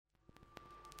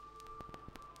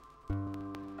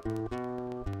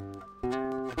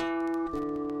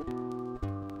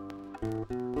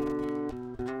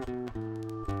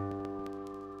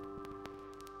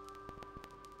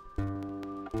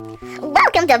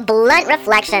Welcome to Blunt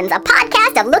Reflections, a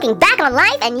podcast of looking back on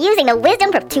life and using the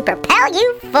wisdom to propel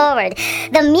you forward.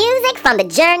 The music from The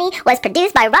Journey was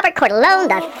produced by Robert Cordelone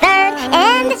III,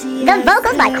 and the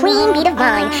vocals by Queen Bee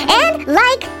Divine. And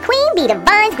like Queen Bee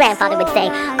Divine's grandfather would say,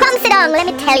 come sit down, let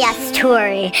me tell you a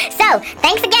story. So,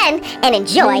 thanks again, and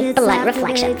enjoy Blunt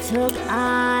Reflections.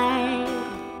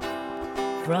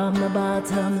 From the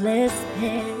bottomless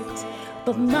pit,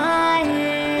 but my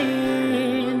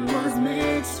hand was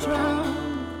made strong.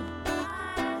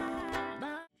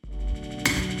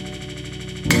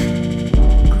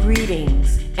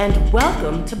 Greetings and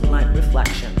welcome to Blunt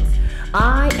Reflections.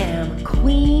 I am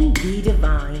Queen Bee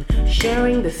Divine,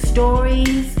 sharing the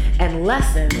stories and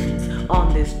lessons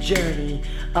on this journey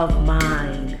of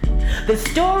mine. The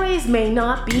stories may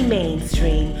not be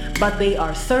mainstream, but they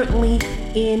are certainly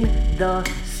in the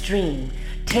stream.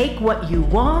 Take what you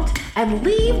want and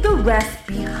leave the rest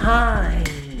behind,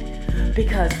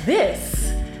 because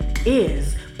this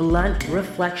is Blunt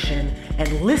Reflection,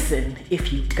 and listen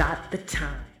if you got the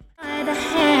time. By the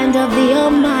hand of the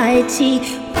Almighty,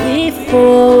 we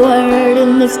forward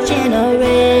in this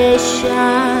generation.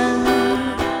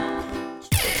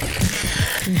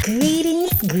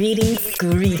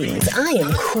 Greetings. I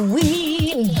am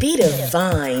Queen Bee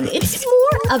Divine. It's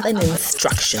more of an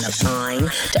instruction of mine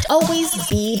to always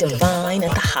be divine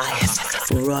at the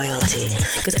highest royalty,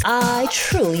 because I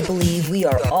truly believe we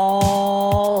are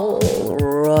all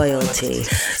royalty.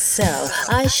 So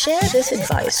I share this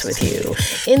advice with you.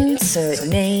 Insert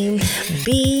name,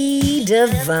 be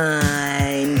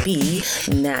divine, be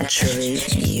naturally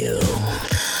you.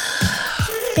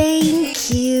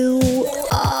 Thank you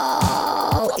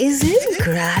all. Isn't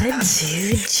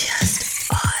gratitude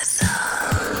just awesome?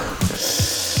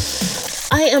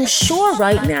 I am sure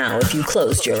right now, if you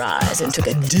closed your eyes and took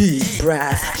a deep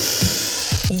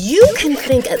breath, you can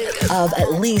think of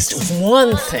at least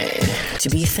one thing to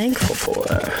be thankful for.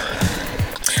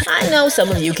 I know some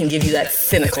of you can give you that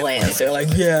cynical answer, like,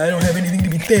 yeah, I don't have anything to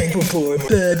be thankful for,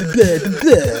 blah, blah, blah, blah,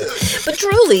 blah. But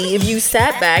truly, if you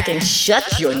sat back and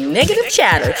shut your negative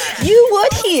chatter, you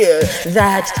would hear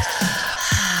that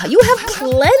you have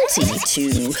plenty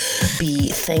to be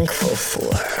thankful for.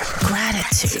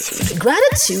 Gratitude.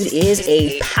 Gratitude is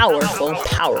a powerful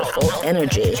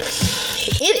energy.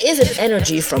 It is an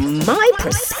energy from my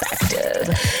perspective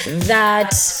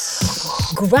that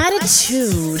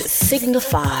gratitude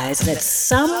signifies that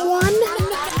someone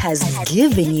has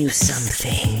given you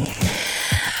something,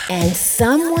 and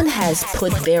someone has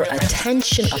put their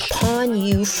attention upon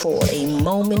you for a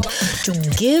moment to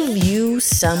give you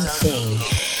something.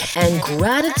 And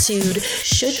gratitude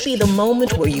should be the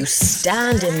moment where you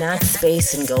stand in that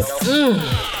space and go,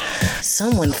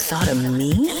 someone thought of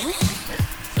me?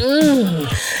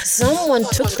 Someone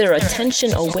took their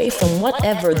attention away from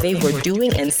whatever they were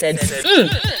doing and said,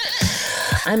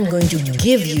 I'm going to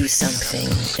give you something,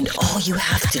 and all you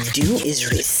have to do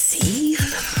is receive.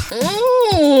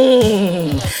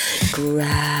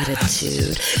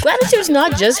 Gratitude. Gratitude's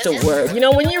not just a word. You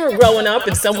know, when you were growing up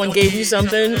and someone gave you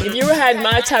something, if you had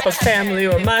my type of family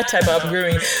or my type of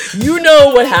upbringing, you know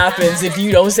what happens if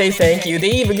you don't say thank you. They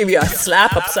even give you a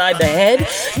slap upside the head,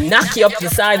 knock you up the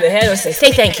side of the head, or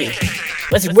say thank you.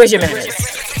 Where's your manners?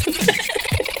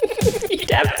 You'd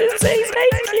have to say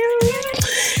thank you.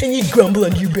 And you'd grumble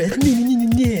under your breath.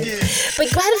 But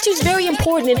gratitude is very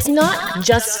important. It's not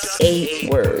just a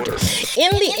word.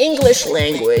 In the English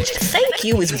language, thank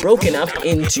you is broken up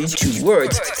into two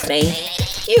words. Thank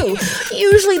you.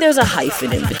 Usually there's a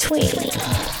hyphen in between.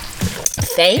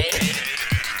 Thank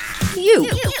you.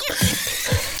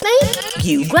 Thank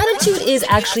you. Gratitude is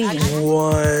actually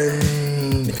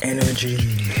one energy.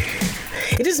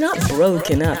 It is not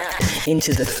broken up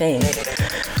into the thank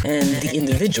and the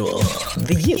individual,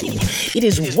 the you. It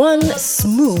is one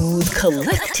smooth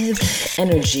collective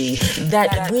energy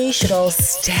that we should all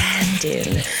stand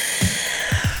in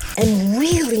and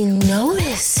really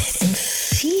notice it and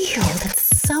feel that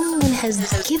someone has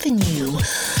given you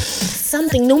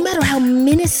something, no matter how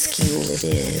minuscule it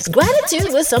is.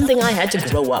 Gratitude was something I had to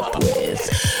grow up with.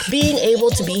 Being able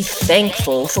to be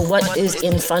thankful for what is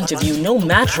in front of you, no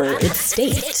matter its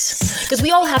state. Because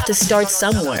we all have to start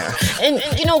somewhere. And,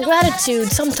 you know,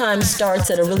 gratitude sometimes starts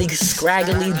at a really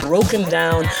scraggly, broken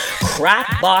down,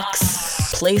 crap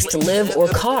box place to live or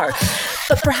car.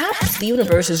 But perhaps the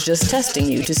universe is just testing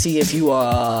you to see if you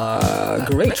are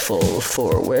grateful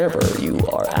for wherever you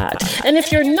are at. And if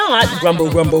you're not, grumble,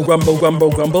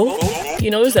 You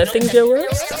notice that things get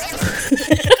worse?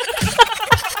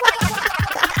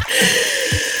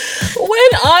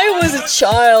 When I was a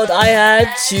child, I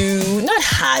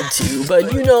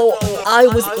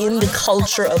was in the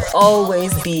culture of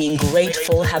always being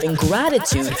grateful, having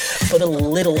gratitude for the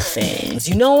little things.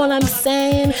 You know what I'm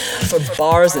saying? For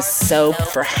bars of soap,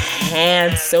 for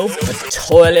hand soap, for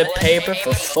toilet paper,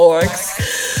 for forks,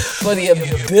 for the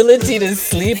ability to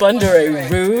sleep under a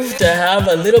roof, to have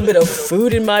a little bit of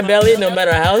food in my belly, no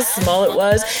matter how small it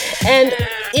was. And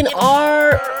in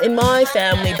my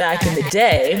family back in the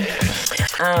day,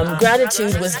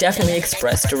 gratitude was definitely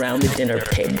expressed around the dinner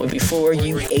table. Before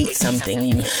you ate something,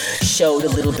 you showed a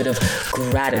little bit of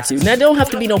gratitude. Now, don't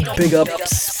have to be no big up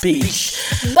speech,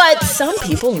 but some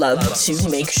people love to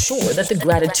make sure that the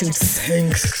gratitude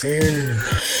sinks in.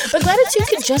 But gratitude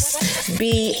could just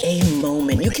be a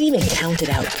moment. You can even count it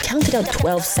out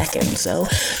 12 seconds, so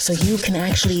you can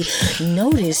actually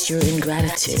notice you're in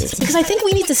gratitude. Because I think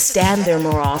we need to stand there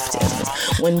more often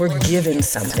when we're given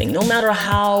something, no matter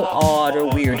how odd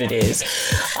or weird it is.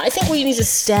 I think we need to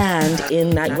stand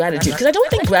in that gratitude, because I don't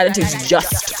think gratitude is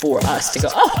just for us to go,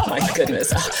 oh my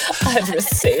goodness, I've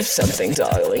received something,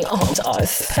 darling,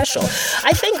 it's special.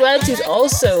 I think gratitude is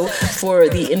also for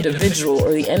the individual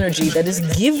or the energy that is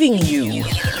giving you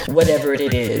whatever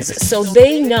it is, so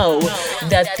they know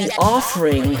that the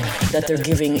offering that they're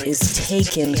giving is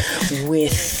taken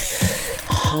with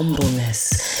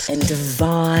humbleness and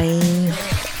divine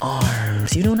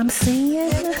arms. You know what I'm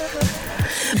saying?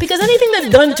 Because anything that's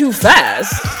done too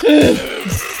fast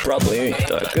probably ain't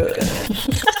that good.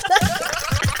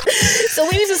 So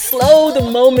we need to slow the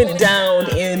moment down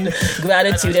in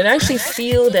gratitude and actually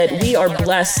feel that we are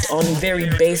blessed on very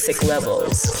basic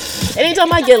levels.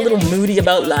 Anytime I get a little moody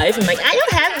about life, I'm like, I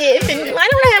don't have this, and I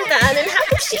don't have that, and how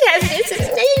come she has this? And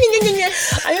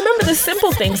I remember the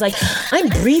simple things like, I'm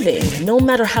breathing. No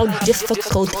matter how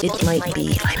difficult it might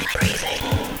be, I'm breathing.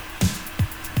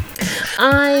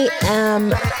 I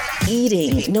am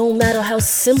eating. No matter how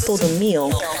simple the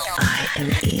meal, I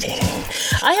am eating.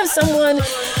 I have someone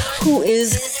who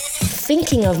is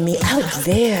thinking of me out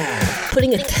there,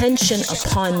 putting attention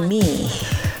upon me.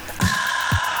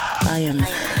 I am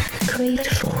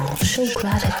grateful. Show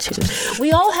gratitude.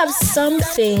 We all have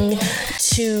something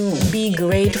to be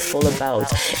grateful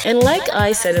about. And like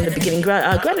I said in the beginning,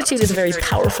 gratitude is a very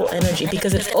powerful energy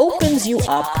because it opens you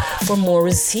up for more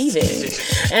receiving.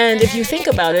 And if you think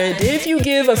about it, if you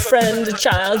give a friend, a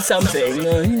child,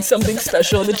 something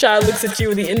special, the child looks at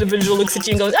you, the individual looks at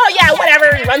you and goes, oh yeah, whatever,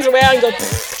 and runs away and goes,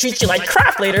 treats you like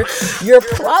crap later, you're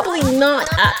probably not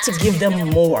apt to give them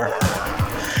more.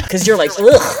 Because you're like,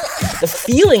 ugh, the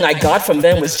feeling I got from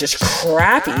them was just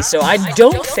crappy, so I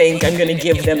don't think I'm going to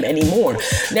give them any more.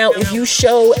 Now, if you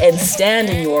show and stand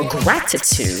in your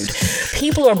gratitude,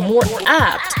 people are more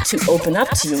apt to open up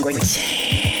to you and going,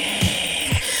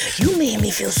 you made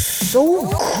me feel so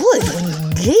good when you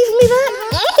gave me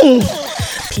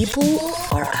that. People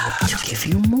are apt to give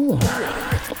you more.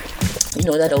 You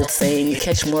know that old saying, you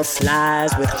catch more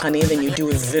flies with honey than you do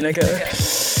with vinegar?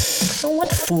 So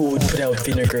what food put out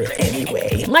vinegar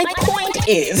anyway? My point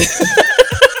is...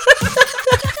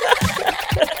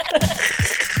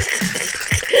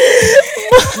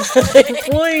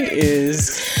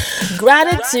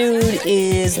 gratitude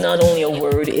is not only a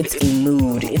word, it's a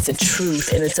mood, it's a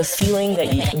truth, and it's a feeling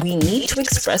that we need to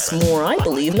express more, I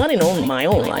believe, not in my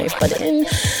own life, but in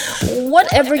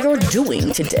whatever you're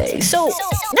doing today. So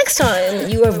next time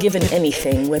you are given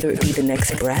anything, whether it be the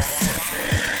next breath,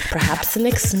 perhaps the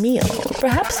next meal,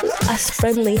 perhaps a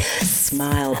friendly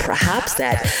smile, perhaps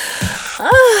that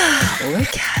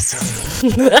orgasm.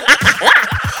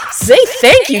 Say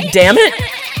thank you, damn it.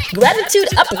 Gratitude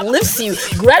uplifts you.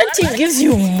 Gratitude gives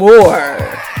you more.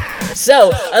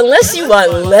 So, unless you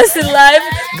want less in life,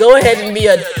 go ahead and be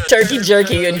a turkey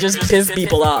jerky and just piss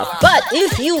people off. But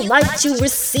if you like to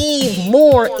receive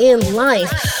more in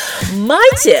life, my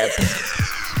tip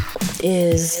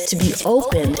is to be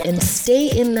open and stay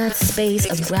in that space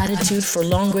of gratitude for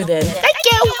longer than thank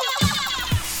you.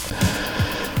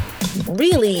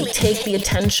 Really take the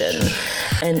attention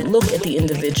and look at the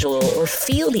individual or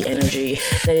feel the energy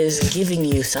that is giving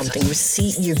you something.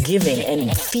 You're giving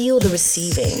and feel the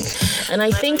receiving. And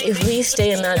I think if we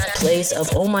stay in that place of,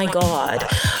 oh my God,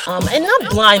 and not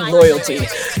blind loyalty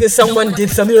because someone did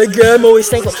something like, yeah, I'm always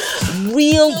thankful.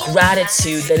 Real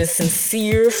gratitude that is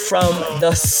sincere from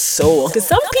the soul. Because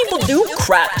some people do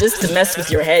crap just to mess with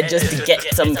your head, just to get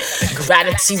some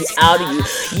gratitude out of you.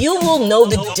 You will know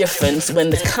the difference when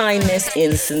the kindness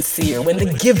is sincere, when the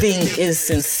giving is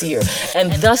sincere,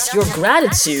 and thus your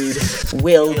gratitude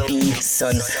will be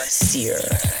sincere.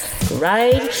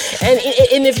 right?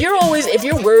 And if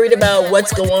you're worried about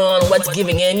what's going on, what's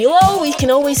giving in, you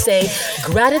can always say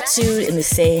gratitude in the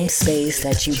same space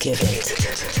that you give it.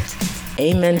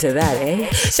 Amen to that,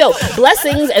 eh? So,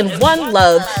 blessings and one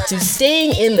love to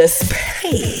staying in the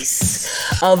space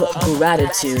of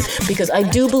gratitude, because I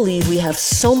do believe we have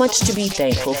so much to be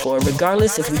thankful for,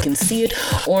 regardless if we can see it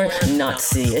or not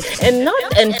see it.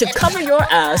 And to cover your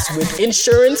ass with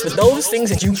insurance with those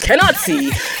things that you cannot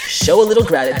see, show a little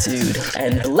gratitude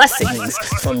and blessings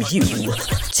from you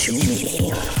to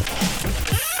me.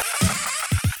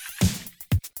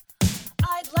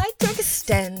 I'd like to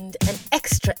extend an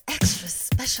extra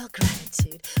special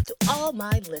gratitude to all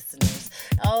my listeners.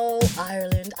 Oh,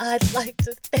 Ireland, I'd like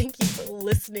to thank you for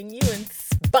listening. You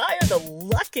inspire the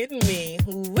luck in me.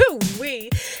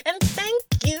 Woo-wee. And thank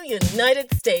you,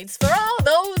 United States, for all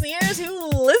those years you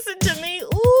listened to me.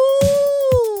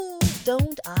 Ooh,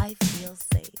 don't I feel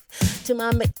safe? To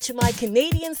my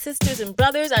Canadian sisters and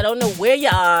brothers, I don't know where you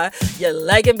are. You're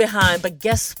lagging behind, but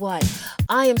guess what?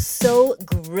 I am so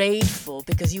grateful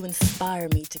because you inspire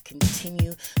me to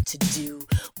continue to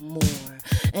more.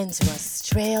 And to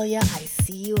Australia, I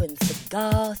see you. In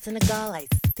Senegal, I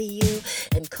see you.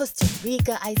 In Costa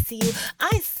Rica, I see you.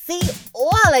 I see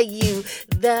all of you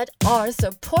that are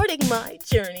supporting my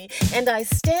journey, and I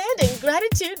stand in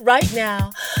gratitude right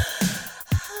now.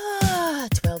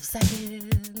 12 seconds.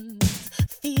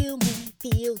 Feel me,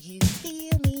 feel you,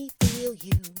 feel me, feel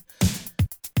you.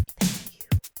 Thank you.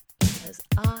 Because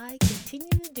I continue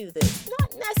to do this,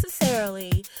 not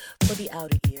necessarily for the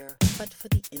outer ear, but for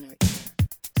the inner ear.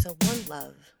 So one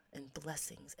love and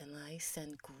blessings, and I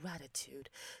send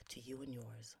gratitude to you and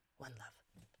yours. One love.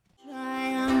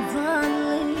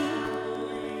 Triumphantly,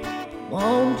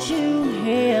 won't you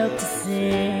help to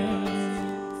sing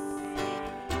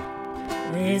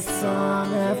this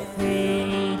song of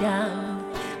freedom?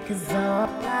 'Cause all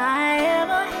I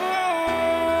ever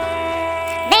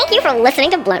had. Thank you for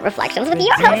listening to Blunt Reflections with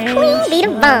your host, Queen Bee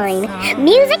Divine.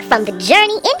 Music from The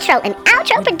Journey intro and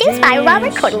outro produced by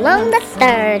Robert Cordelone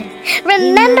III.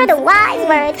 Remember the wise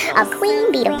words of Queen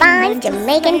Bee Divine's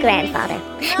Jamaican grandfather.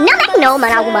 No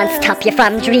man I won't stop you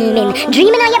from dreaming.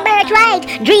 Dreaming on your birthright.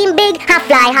 Dream big,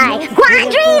 fly high. Go on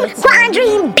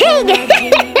dream big.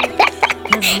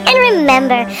 And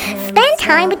remember, spend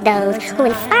time with those who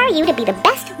inspire you to be the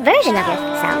best version of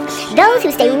yourself. Those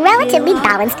who stay relatively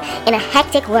balanced in a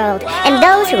hectic world. And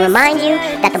those who remind you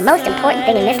that the most important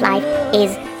thing in this life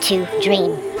is to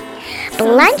dream.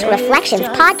 Blunt Reflections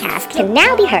podcast can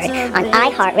now be heard on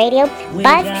iHeartRadio,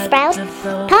 Buzzsprout,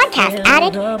 Podcast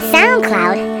Addict,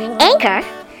 SoundCloud, Anchor,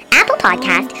 Apple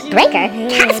Podcast, Breaker,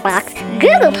 Castbox,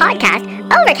 Google Podcast,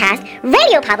 Overcast,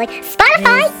 Radio Public,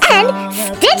 Spotify, and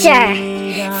Stitcher.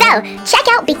 So, check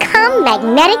out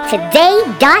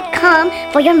BecomeMagneticToday.com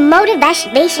for your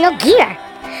motivational gear.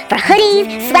 For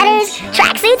hoodies, sweaters,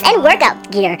 tracksuits, and workout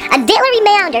gear. A daily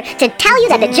reminder to tell you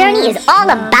that the journey is all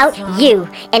about you,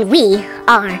 and we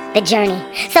are the journey.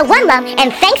 So one love,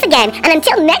 and thanks again, and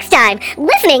until next time,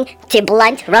 listening to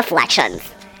Blunt Reflections.